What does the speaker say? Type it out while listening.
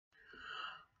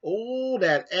Oh,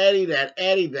 that Eddie, that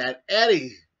Eddie, that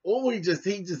Eddie. Oh, he just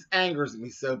angers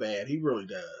me so bad. He really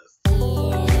does.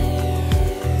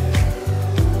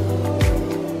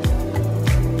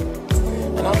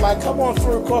 And I'm like, come on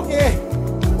through, Cookie. I'm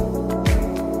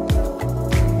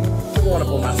going up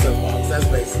on my soapbox. That's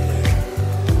basically it.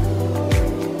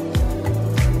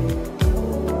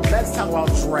 Let's talk about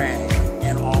drag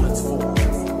and all its forms.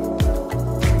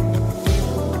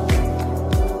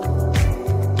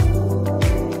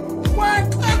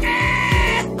 What,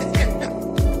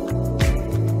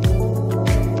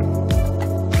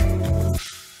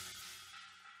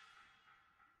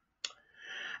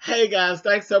 Hey guys,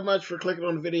 thanks so much for clicking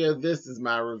on the video. This is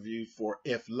my review for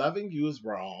If Loving You Is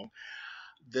Wrong.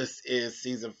 This is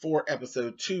season 4,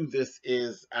 episode 2. This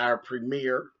is our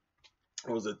premiere.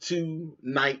 It was a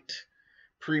 2-night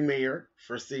premiere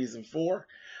for season 4.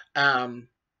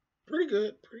 Pretty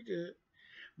good.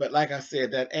 But like I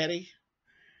said, that Eddie,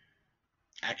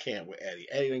 I can't with Eddie.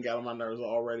 Eddie done got on my nerves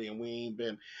already, and we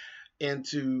ain't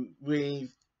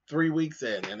 3 weeks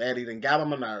in, and Eddie done got on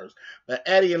my nerves. But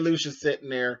Eddie and Lucia sitting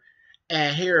there,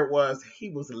 and here it was. He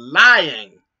was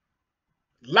lying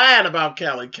about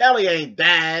Kelly. Kelly ain't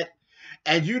died.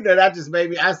 And you know, that just made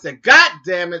me, I said, God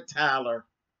damn it, Tyler.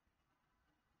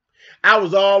 I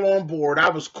was all on board. I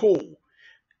was cool.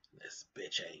 This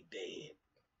bitch ain't dead.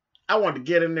 I wanted to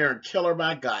get in there and kill her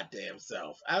my goddamn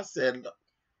self. I said, look,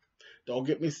 don't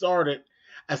get me started.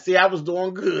 I was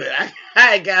doing good.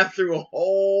 I got through a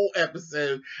whole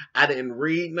episode. I didn't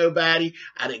read nobody.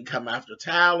 I didn't come after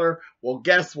Tyler. Well,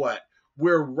 guess what?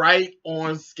 We're right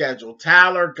on schedule.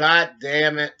 Tyler, God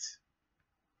damn it.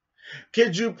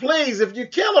 Could you please, if you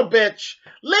kill a bitch,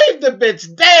 leave the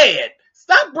bitch dead.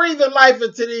 Stop breathing life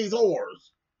into these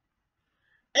whores.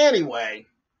 Anyway.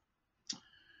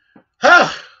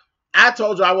 I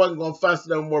told you I wasn't going to fuss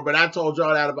no more, but I told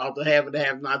y'all that about the have and the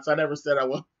have-nots. I never said I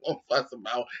wasn't going to fuss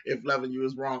about If Loving You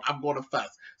Is Wrong. I'm going to fuss.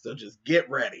 So just get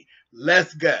ready.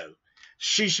 Let's go.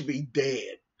 She should be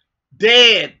dead.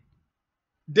 Dead.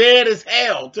 Dead as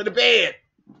hell. To the bed.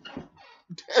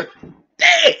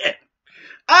 Dead.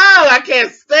 Oh, I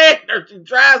can't stand her. She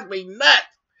drives me nuts.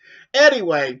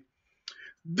 Anyway,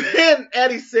 then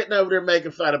Eddie's sitting over there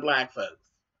making fun of black folks.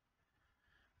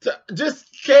 Just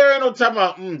carrying on talking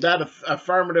about that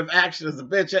affirmative action is a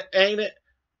bitch, ain't it?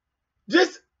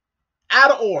 Just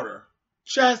out of order.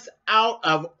 Just out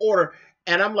of order.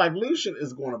 And I'm like, Lucian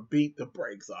is going to beat the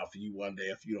brakes off of you one day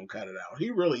if you don't cut it out. He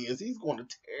really is. He's going to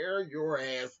tear your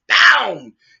ass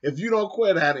down if you don't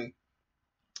quit, honey.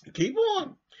 Keep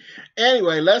on.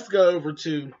 Anyway, let's go over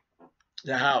to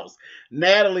the house.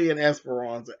 Natalie and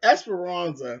Esperanza.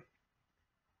 Esperanza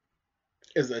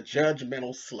is a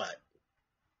judgmental slut.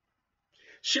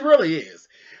 She really is.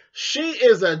 She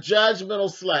is a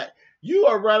judgmental slut. You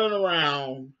are running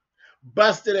around,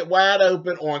 busting it wide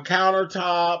open on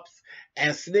countertops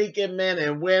and sneaking men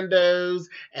in windows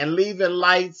and leaving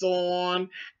lights on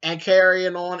and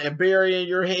carrying on and burying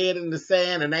your head in the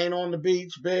sand and ain't on the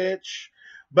beach, bitch.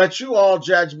 But you all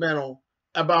judgmental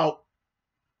about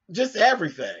just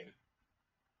everything.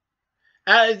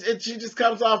 She just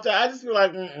comes off that. I just feel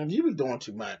like, you be doing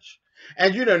too much.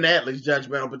 And you know Natalie's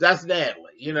judgmental, but that's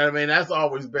Natalie. You know what I mean? That's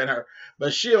always been her.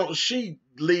 But she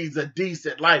leads a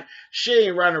decent life. She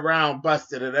ain't running around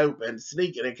busting it open,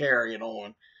 sneaking and carrying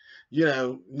on. You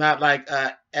know, not like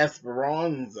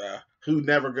Esperanza, who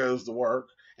never goes to work.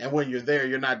 And when you're there,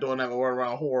 you're not doing that running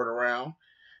around, hoard around.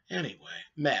 Anyway,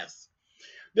 mess.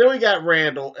 Then we got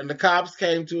Randall, and the cops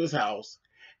came to his house.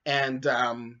 And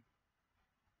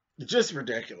just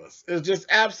ridiculous. It was just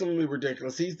absolutely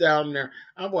ridiculous. He's down there.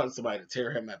 I wanted somebody to tear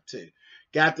him up too.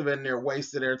 Got them in there,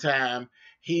 wasted their time.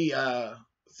 He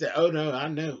said, oh no, I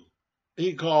know.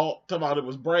 He called, talking about it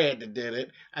was Brad that did it.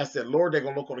 I said, Lord, they're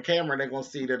going to look on the camera and they're going to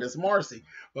see that it's Marcy.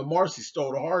 But Marcy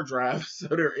stole the hard drive, so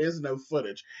there is no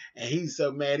footage. And he's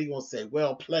so mad, he's going to say,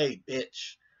 well played,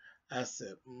 bitch. I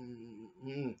said,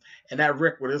 And that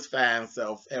Rick with his fine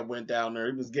self and went down there.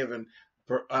 He was giving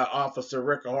Officer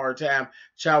Rick a hard time.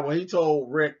 Child, when he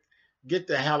told Rick, get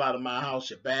the hell out of my house,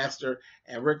 you bastard.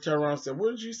 And Rick turned around and said,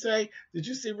 what did you say? Did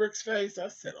you see Rick's face? I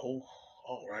said, oh,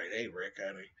 all right. Hey, Rick,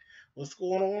 honey. What's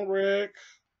going on, Rick?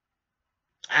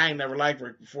 I ain't never liked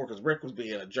Rick before because Rick was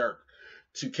being a jerk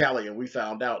to Kelly, and we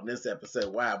found out in this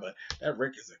episode why, but that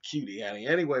Rick is a cutie, honey.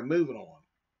 Anyway, moving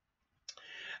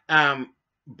on.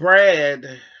 Brad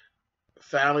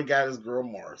finally got his girl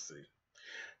Marcy.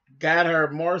 Got her.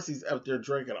 Marcy's up there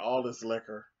drinking all this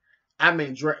liquor. I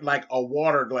mean, drink like a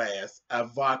water glass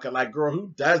of vodka. Like, girl,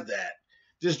 who does that?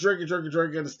 Just drinking,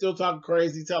 and still talking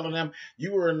crazy, telling him,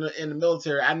 you were in the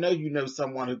military. I know you know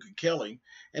someone who could kill him.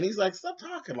 And he's like, stop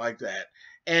talking like that.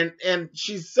 And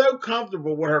she's so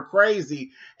comfortable with her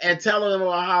crazy and telling him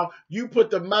about how you put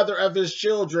the mother of his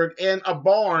children in a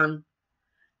barn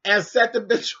and set the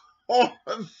bitch on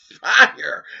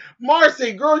fire.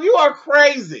 Marcy, girl, you are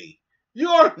crazy. You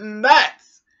are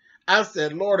nuts. I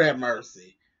said, Lord have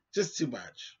mercy. Just too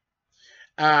much.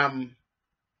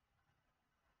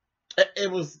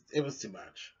 It was too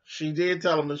much. She did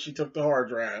tell him that she took the hard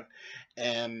drive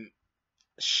and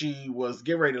she was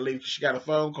getting ready to leave. She got a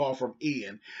phone call from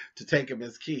Ian to take him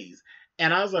his keys.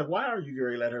 And I was like, why are you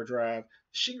going to let her drive?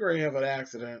 She going to have an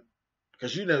accident?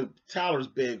 Because, you know, Tyler's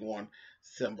big on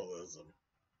symbolism.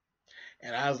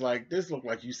 And I was like, this looked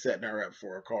like you setting her up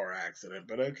for a car accident,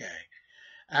 but okay.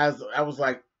 I was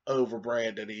like over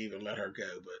Brandon to even let her go,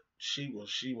 but she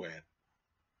went.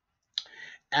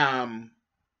 I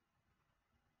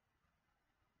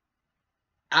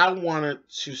wanted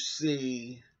to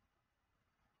see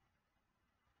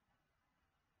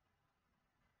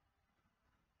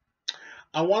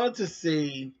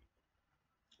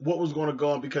what was going to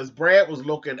go on, because Brad was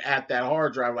looking at that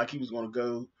hard drive like he was going to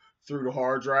go through the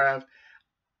hard drive.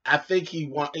 I think he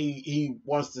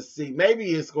wants to see,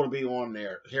 maybe it's going to be on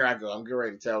there. Here I go. I'm getting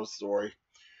ready to tell the story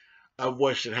of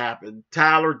what should happen.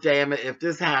 Tyler, damn it, if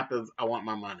this happens, I want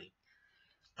my money.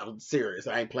 I'm serious.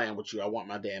 I ain't playing with you. I want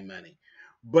my damn money.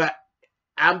 But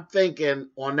I'm thinking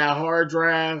on that hard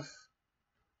drive,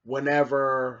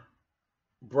 whenever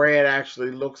Brad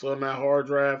actually looks on that hard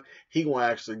drive, he will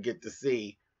actually get to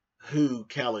see who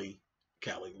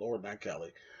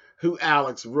who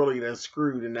Alex really done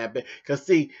screwed in that bit. Because,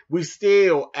 see, we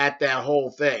still at that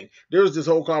whole thing. There was this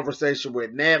whole conversation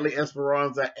with Natalie,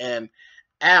 Esperanza, and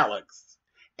Alex.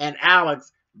 And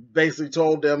Alex basically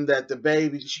told them that the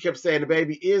baby, she kept saying the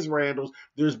baby is Randall's.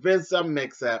 There's been some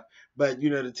mix-up. But, you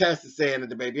know, the test is saying that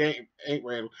the baby ain't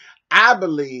Randall. I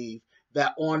believe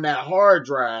that on that hard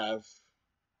drive,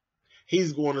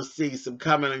 he's going to see some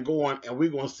coming and going, and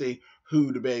we're going to see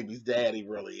who the baby's daddy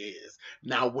really is.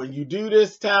 Now, when you do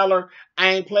this, Tyler,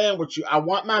 I ain't playing with you. I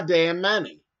want my damn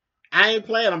money. I ain't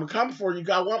playing. I'm going to come for you.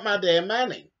 I want my damn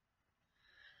money.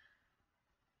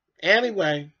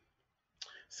 Anyway,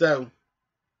 so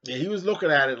yeah, he was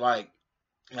looking at it like,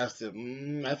 I said,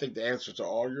 I think the answer to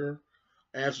all your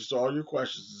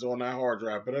questions is on that hard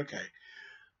drive, but okay.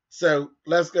 So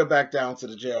let's go back down to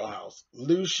the jailhouse.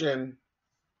 Lucian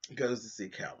goes to see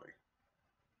Kelly.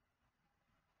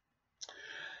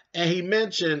 And he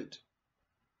mentioned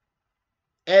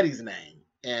Eddie's name.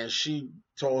 And she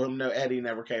told him no, Eddie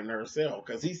never came to her cell,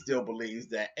 because he still believes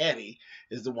that Eddie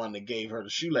is the one that gave her the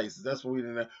shoelaces. That's what we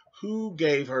didn't know. Who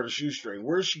gave her the shoestring?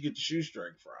 Where did she get the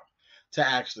shoestring from to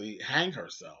actually hang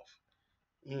herself?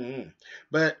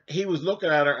 But he was looking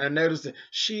at her and noticed that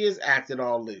she is acting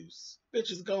all loose.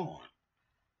 Bitch is gone.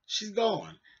 She's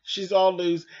gone. She's all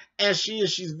loose. And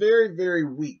she's very, very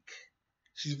weak.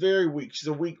 She's very weak. She's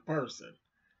a weak person.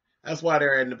 That's why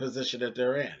they're in the position that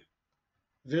they're in.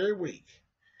 Very weak.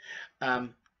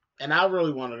 And I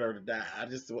really wanted her to die.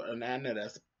 And I know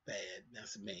that's bad.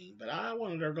 That's mean. But I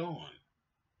wanted her gone.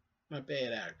 My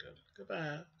bad actor.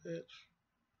 Goodbye, bitch.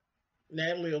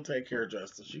 Natalie will take care of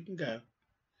Justice. You can go.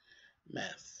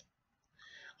 Mess.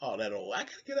 Oh, that old, I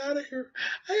gotta get out of here.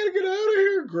 I gotta get out of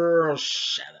here. Girl,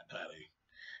 shut up, honey.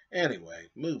 Anyway,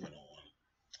 moving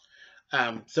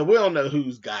on. So we don't know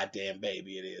whose goddamn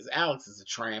baby it is. Alex is a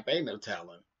tramp. Ain't no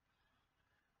telling.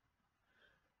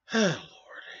 Oh, Lord.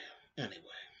 Anyway.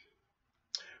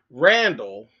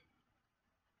 Randall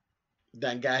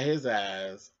done got his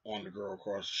eyes on the girl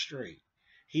across the street.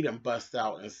 He done bust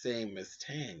out and seen Miss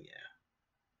Tanya.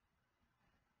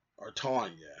 Or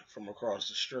Tanya from across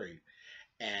the street.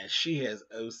 And she has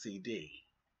OCD.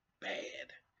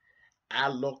 Bad. I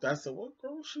looked, I said, what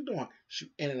girl is she doing? She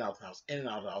in and out the house, in and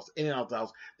out of the house, in and out the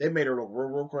house. They made her look real,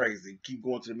 real crazy. Keep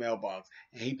going to the mailbox.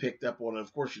 And he picked up on it.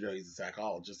 Of course, you know, he's a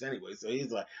psychologist anyway. So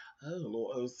he's like, oh, a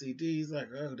little OCD. He's like,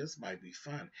 oh, this might be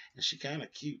fun. And she kind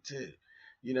of cute, too.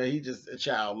 You know, he just, a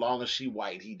child, long as she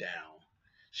white, he down.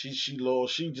 She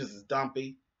just is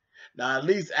dumpy. Now, at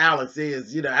least Alex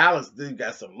is, you know, Alex did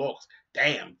got some looks.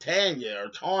 Damn, Tanya,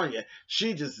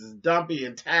 she just is dumpy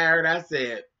and tired. I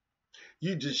said,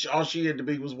 all she had to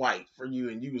be was white for you,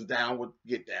 and you was down with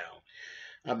get down.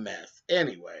 A mess.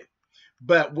 Anyway,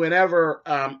 but whenever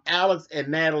Alex and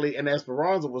Natalie and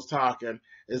Esperanza was talking,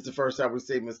 is the first time we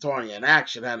see Miss Tanya in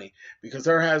action, honey, because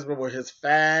her husband with his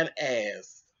fine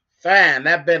ass. Fine,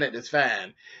 that Bennett is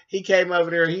fine. He came over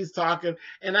there, he's talking,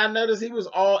 and I noticed he was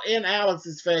all in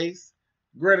Alex's face,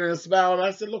 grinning and smiling.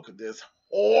 I said, look at this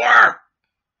whore.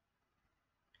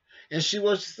 And she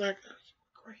was just like, oh, you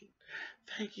were great.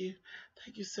 Thank you.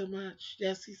 Thank you so much.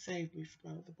 Yes, he saved me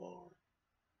from out of the bar.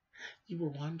 You were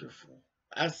wonderful.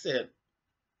 I said,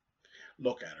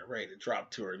 look at her, ready to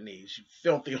drop to her knees. You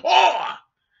filthy whore!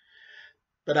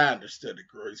 But I understood the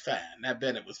girl. He's fine. That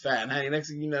Bennett was fine. Honey, next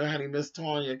thing you know, honey, Miss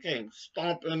Tanya came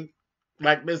stomping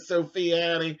like Miss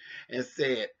Sophia, honey, and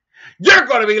said, you're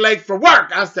going to be late for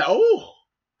work. I said, oh.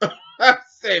 I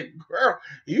said, girl,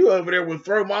 you over there would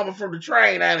throw mama from the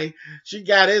train, honey. She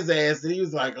got his ass. And he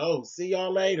was like, oh, see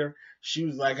y'all later. She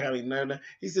was like, honey, no.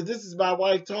 He said, this is my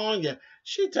wife, Tanya.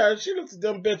 She looked at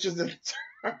them bitches and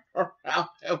turned around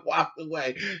and walked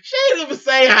away. She didn't even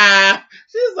say hi.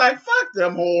 She was like, fuck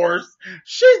them whores.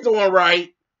 She's doing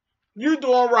right. You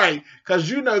doing right, because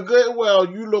you know good and well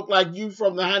you look like you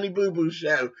from the Honey Boo Boo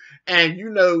show. And you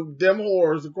know them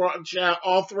whores,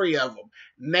 all three of them.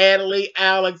 Natalie,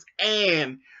 Alex,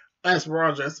 and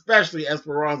Esperanza, especially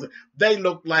Esperanza. They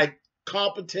look like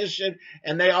competition,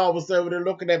 and they all was over there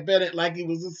looking at Bennett like he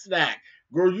was a snack.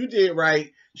 Girl, you did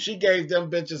right. She gave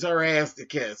them bitches her ass to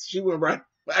kiss. She went right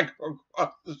back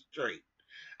across the street.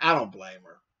 I don't blame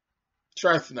her.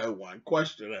 Trust no one.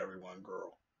 Question everyone,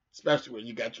 girl. Especially when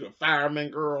you got you a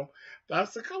fireman, girl. But I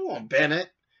said, come on, Bennett.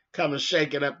 Come and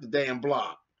shake it up the damn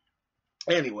block.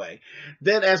 Anyway,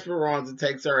 then Esperanza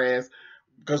takes her ass,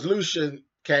 because Lucian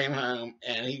came home,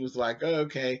 and he was like, oh,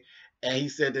 okay. And he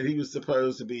said that he was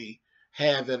supposed to be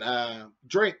having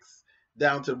drinks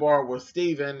down to the bar with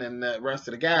Steven and the rest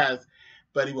of the guys,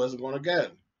 but he wasn't going to go.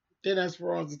 Then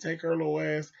Esperanza take her little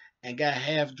ass and got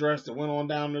half dressed and went on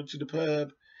down there to the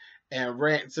pub and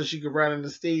ran so she could run into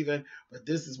Steven. But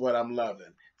this is what I'm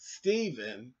loving.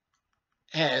 Steven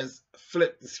has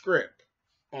flipped the script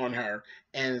on her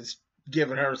and is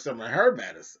giving her some of her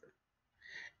medicine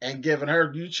and giving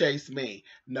her, you chase me.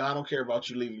 No, I don't care about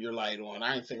you leaving your light on.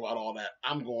 I ain't thinking about all that.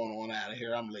 I'm going on out of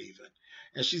here. I'm leaving.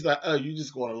 And she's like, oh, you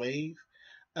just going to leave?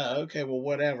 Okay, well,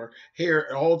 whatever. Here,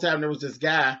 the whole time there was this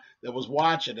guy that was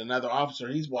watching, another officer,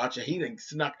 he's watching. He didn't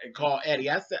snuck and call Eddie.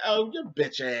 I said, oh, your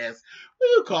bitch ass. What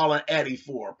are you calling Eddie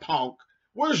for, punk?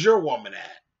 Where's your woman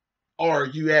at? Or are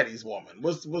you Eddie's woman?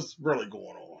 What's really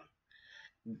going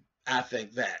on? I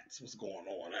think that's what's going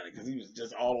on, honey, because he was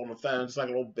just all on the phone, just like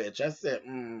a little bitch. I said,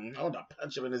 I want to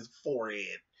punch him in his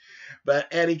forehead. But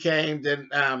Eddie came. Then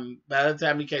by the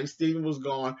time he came, Steven was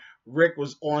gone. Rick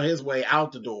was on his way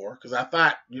out the door, because I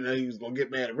thought, he was going to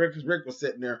get mad at Rick, because Rick was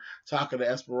sitting there talking to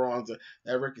Esperanza.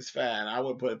 That Rick is fine. I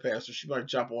wouldn't put it past her. She might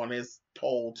jump on his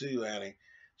pole too, honey.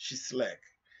 She's slick.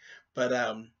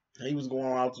 But he was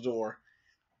going out the door.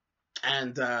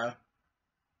 And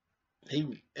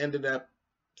he ended up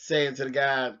saying to the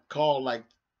guy, call like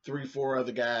 3-4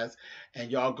 other guys, and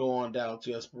y'all go on down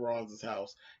to Esperanza's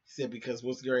house. He said, because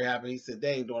what's going to happen? He said,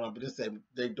 they ain't doing it, but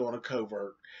they doing a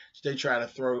covert. They try to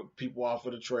throw people off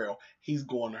of the trail. He's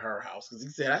going to her house, because he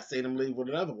said, I seen him leave with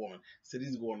another woman. He said,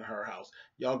 he's going to her house.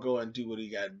 Y'all go and do what he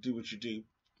got to do, what you do.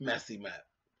 Mess him up.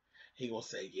 He gonna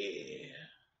say, yeah.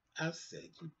 I said,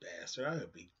 you bastard. I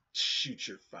hope he shoot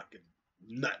your fucking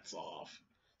nuts off.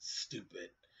 Stupid.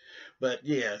 But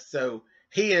yeah, so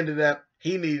he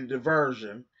needed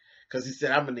diversion, because he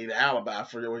said, I'm going to need an alibi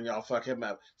for you when y'all fuck him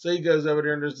up. So he goes over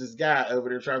there, and there's this guy over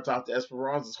there trying to talk to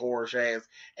Esperanza's whorish ass.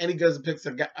 And he goes and picks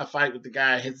a fight with the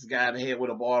guy, hits the guy in the head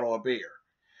with a bottle of beer.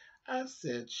 I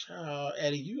said, child,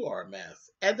 Eddie, you are a mess.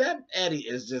 And that Eddie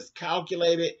is just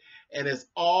calculated, and it's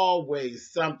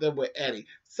always something with Eddie.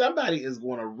 Somebody is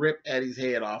going to rip Eddie's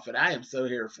head off, and I am so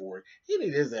here for it. He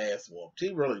need his ass whooped.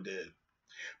 He really did.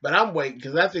 But I'm waiting,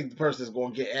 because I think the person that's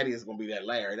going to get Eddie is going to be that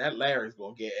Larry. That Larry's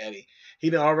going to get Eddie. He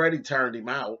done already turned him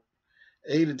out.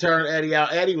 He done turned Eddie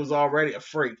out. Eddie was already a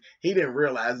freak. He didn't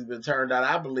realize he'd been turned out.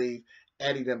 I believe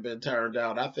Eddie done been turned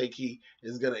out. I think he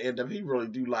is going to end up, he really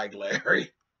do like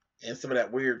Larry. And some of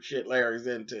that weird shit Larry's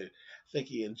into. I think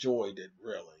he enjoyed it,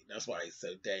 really. That's why he's so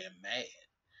damn mad.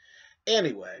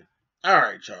 Anyway. All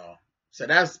right, y'all. So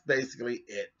that's basically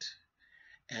it.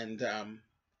 And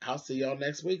I'll see y'all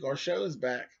next week. Our show is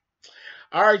back.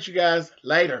 All right, you guys.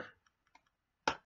 Later.